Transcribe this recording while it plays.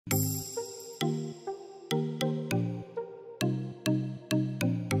Hello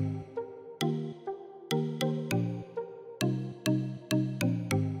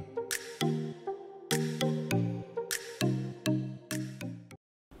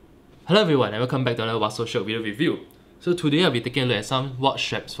everyone and welcome back to another Shiok video review. So today I'll be taking a look at some watch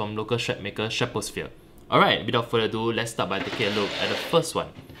straps from local strap maker Straposphere. Alright, without further ado, let's start by taking a look at the first one.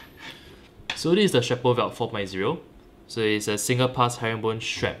 So this is the Strapovelt 4.0. So it's a single pass herringbone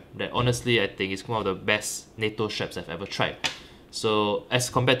strap that honestly I think is one of the best NATO straps I've ever tried. So as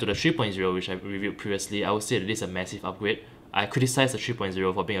compared to the 3.0 which I reviewed previously, I would say that this is a massive upgrade. I criticized the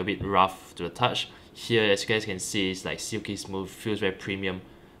 3.0 for being a bit rough to the touch. Here, as you guys can see, it's like silky smooth, feels very premium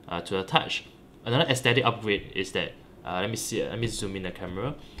to the touch. Another aesthetic upgrade is that, let me zoom in the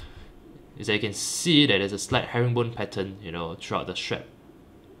camera, is that you can see that there's a slight herringbone pattern, throughout the strap.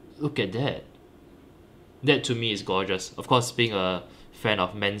 Look at that. That to me is gorgeous. Of course, being a fan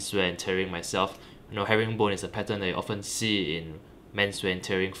of menswear and tailoring myself, herringbone is a pattern that you often see in menswear and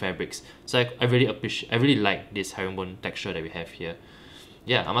tailoring fabrics. So I really like this herringbone texture that we have here.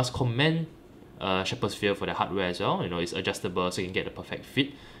 Yeah, I must commend Straposphere for the hardware as well. It's adjustable so you can get the perfect fit.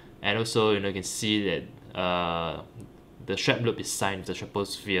 And also, you can see that the strap loop is signed with the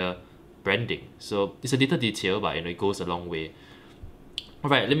Straposphere branding. So it's a little detail, but it goes a long way.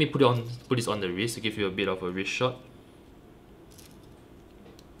 Alright, let me put this on the wrist to give you a bit of a wrist shot.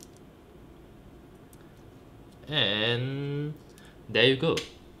 And there you go.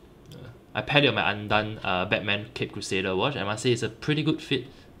 I paired it on my undone Batman Cape Crusader watch. I must say it's a pretty good fit.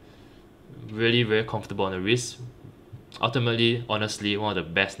 Really very comfortable on the wrist. Ultimately, honestly, one of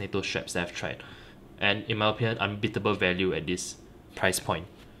the best NATO straps that I've tried, and in my opinion, unbeatable value at this price point.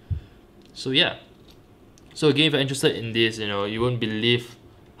 So yeah, so again, if you're interested in this, you won't believe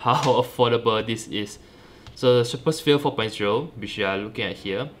how affordable this is. So the Straposphere 4.0, which you are looking at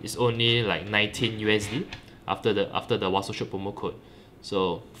here, is only like 19 USD after the Shiok promo code.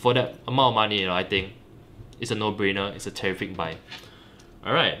 So for that amount of money, I think it's a no-brainer. It's a terrific buy.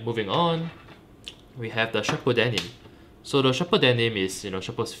 Alright, moving on, we have the Strapo Denim. So the Strapo Denim is,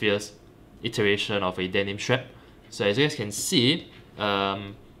 Straposphere's iteration of a denim strap. So as you guys can see,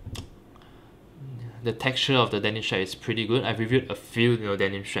 the texture of the denim strap is pretty good. I've reviewed a few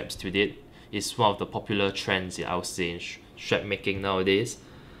denim straps to date. It's one of the popular trends I would say in strap making nowadays.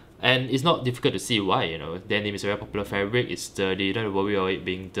 And it's not difficult to see why, denim is a very popular fabric, it's sturdy, you don't have to worry about it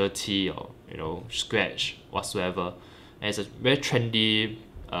being dirty or, scratch whatsoever. And it's a very trendy,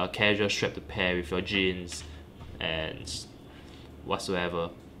 casual strap to pair with your jeans and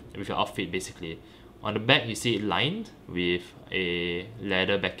whatsoever, with your outfit basically. On the back, you see it lined with a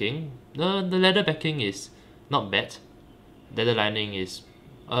leather backing. The leather backing is not bad. Leather lining is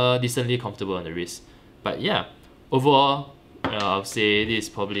decently comfortable on the wrist. But yeah, overall, I would say this is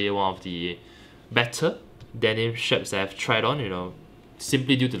probably one of the better denim straps I've tried on.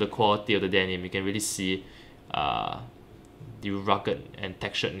 Simply due to the quality of the denim, you can really see the rugged and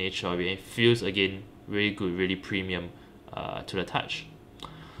textured nature of it. It feels again really good, really premium to the touch.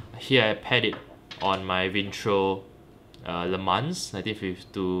 Here I paired it on my Vintro Le Mans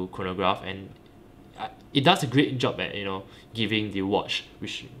 1952 chronograph, and it does a great job at giving the watch,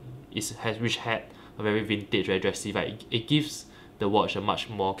 which had a very vintage, very dressy vibe. It gives the watch a much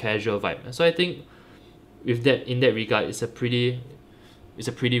more casual vibe. So I think with that, in that regard, it's a pretty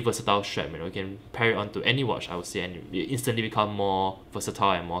versatile strap. You can pair it onto any watch, I would say, and it instantly become more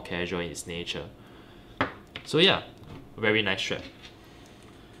versatile and more casual in its nature. So yeah, very nice strap.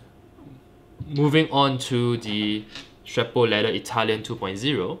 Moving on to the Strapo Leather Italian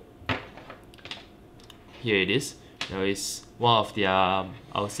 2.0. Here it is. It's one of their, I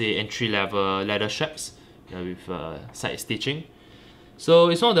would say, entry-level leather straps with side stitching. So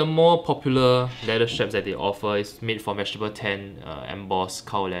it's one of the more popular leather straps that they offer. It's made from vegetable tan embossed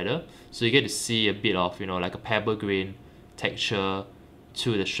cow leather. So you get to see a bit of, like a pebble grain texture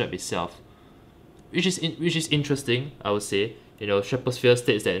to the strap itself, which is interesting, I would say. Straposphere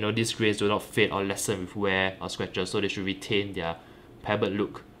states that these grains do not fade or lessen with wear or scratches, so they should retain their pebbled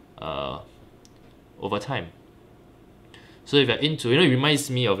look over time. So if you're into, it reminds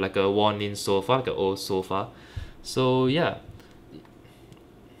me of like a worn-in sofa, like an old sofa. So yeah,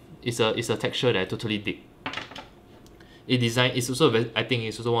 it's a texture that I totally dig. It's also I think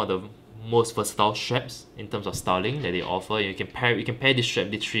it's also one of the most versatile straps in terms of styling that they offer. You can pair this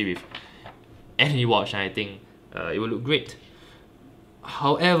strap literally with any watch, and I think it will look great.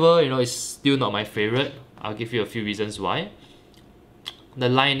 However, it's still not my favorite. I'll give you a few reasons why. The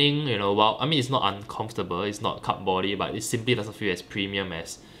lining, while it's not uncomfortable, it's not cut body, but it simply doesn't feel as premium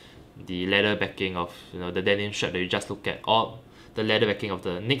as the leather backing of the denim strap that you just look at, or the leather backing of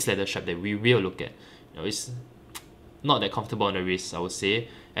the next leather strap that we will look at. It's not that comfortable on the wrist, I would say,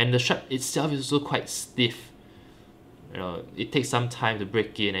 and the strap itself is also quite stiff. It takes some time to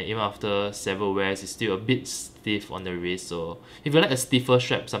break in, and even after several wears, it's still a bit stiff on the wrist. So if you like a stiffer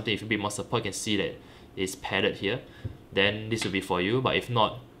strap, something with a bit more support, you can see that it's padded here, then this will be for you. But if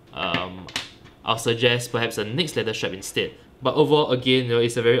not, I'll suggest perhaps a next leather strap instead. But overall, again,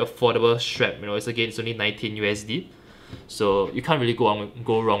 it's a very affordable strap. It's only 19 USD. So you can't really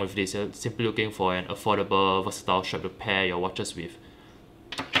go wrong with this. You're simply looking for an affordable, versatile strap to pair your watches with.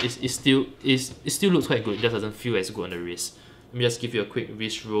 It still looks quite good. It just doesn't feel as good on the wrist. Let me just give you a quick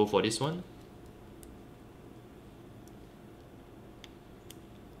wrist roll for this one.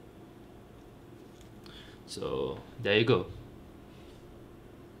 So there you go.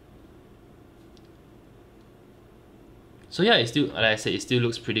 So yeah, like I said, it still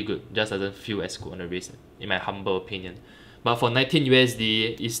looks pretty good. Just doesn't feel as good on the wrist, in my humble opinion. But for 19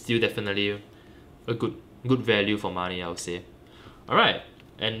 USD, it's still definitely a good value for money, I would say. Alright,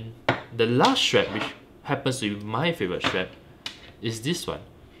 and the last strap, which happens to be my favorite strap, is this one.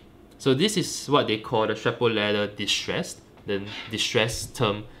 So this is what they call the Strapo leather distressed. The distressed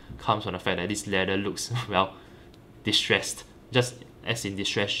term comes from the fact that this leather looks, well, distressed. Just as in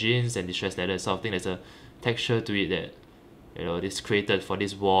distressed jeans and distressed leather sort of thing. There's a texture to it that is created for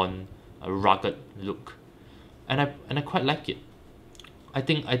this worn, rugged look, and I quite like it. I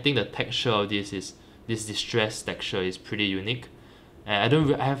think the texture of this distressed texture is pretty unique, and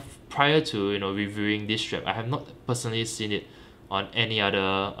I have, prior to reviewing this strap, I have not personally seen it on any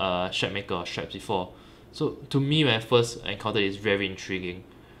other strap maker or straps before. So to me, when I first encountered it, it's very intriguing.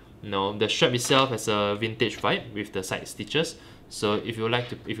 The strap itself has a vintage vibe with the side stitches. So if you were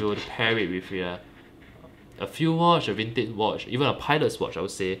to pair it with a field watch, a vintage watch, even a pilot's watch, I would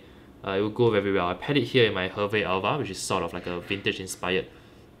say, it will go very well. I paired it here in my Hervé Alva, which is sort of like a vintage inspired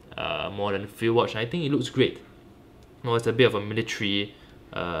modern field watch, and I think it looks great. It's a bit of a military,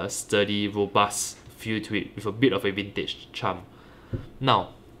 sturdy, robust feel to it with a bit of a vintage charm.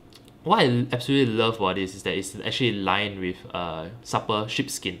 Now, what I absolutely love about this is that it's actually lined with supple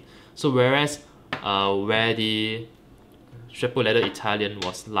sheepskin. So whereas where the Strapo leather Italian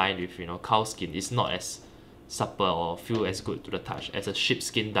was lined with cow skin, it's not as supple or feel as good to the touch as a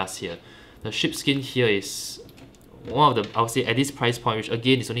sheepskin does here. The sheepskin here is one of the, I would say, at this price point, which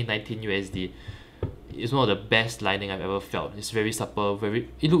again is only 19 USD, is one of the best lining I've ever felt. It's very supple,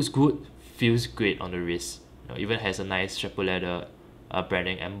 it looks good, feels great on the wrist. Even has a nice Strapo leather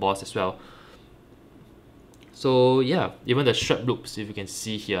branding embossed as well. So yeah, even the strap loops, if you can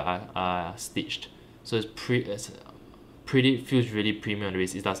see here, are stitched. So it's pretty, feels really premium on the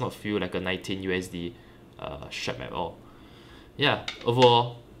wrist. It does not feel like a 19 USD strap at all. Yeah,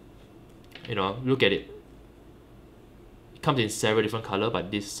 overall, look at it. It comes in several different colors, but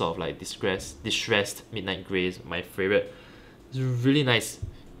this sort of like distressed midnight grey is my favorite. It's really nice.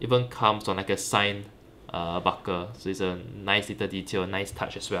 Even comes on like a sign buckle, so it's a nice little detail, nice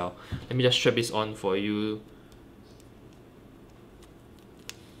touch as well. Let me just strap this on for you.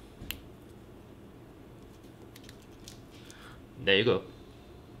 There you go.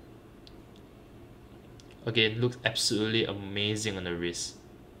 Again, looks absolutely amazing on the wrist.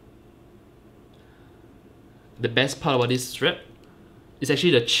 The best part about this strap is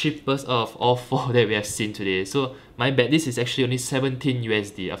actually the cheapest of all four that we have seen today. So my bad, this is actually only 17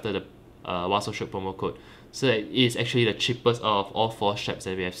 USD after the Shiok promo code. So it is actually the cheapest of all four straps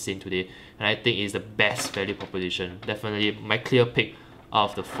that we have seen today, and I think it's the best value proposition. Definitely my clear pick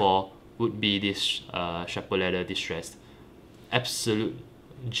out of the four would be this Strapo leather distressed. Absolute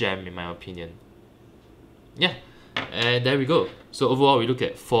gem in my opinion. Yeah, and there we go. So overall, we look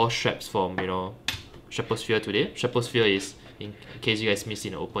at four straps from Straposphere today. Straposphere is, in case you guys missed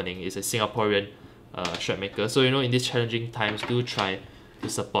in the opening, is a Singaporean strap maker. So in these challenging times, do try to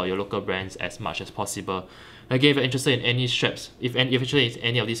support your local brands as much as possible. Again, if you're interested in any straps, if you're interested in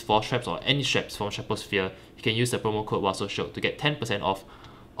any of these four straps or any straps from Straposphere, you can use the promo code Shiok to get 10% off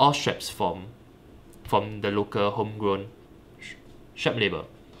all straps from the local homegrown strap label.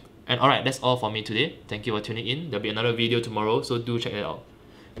 And alright, that's all for me today. Thank you for tuning in. There'll be another video tomorrow, so do check that out.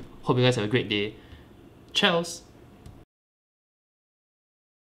 Hope you guys have a great day. Cheers!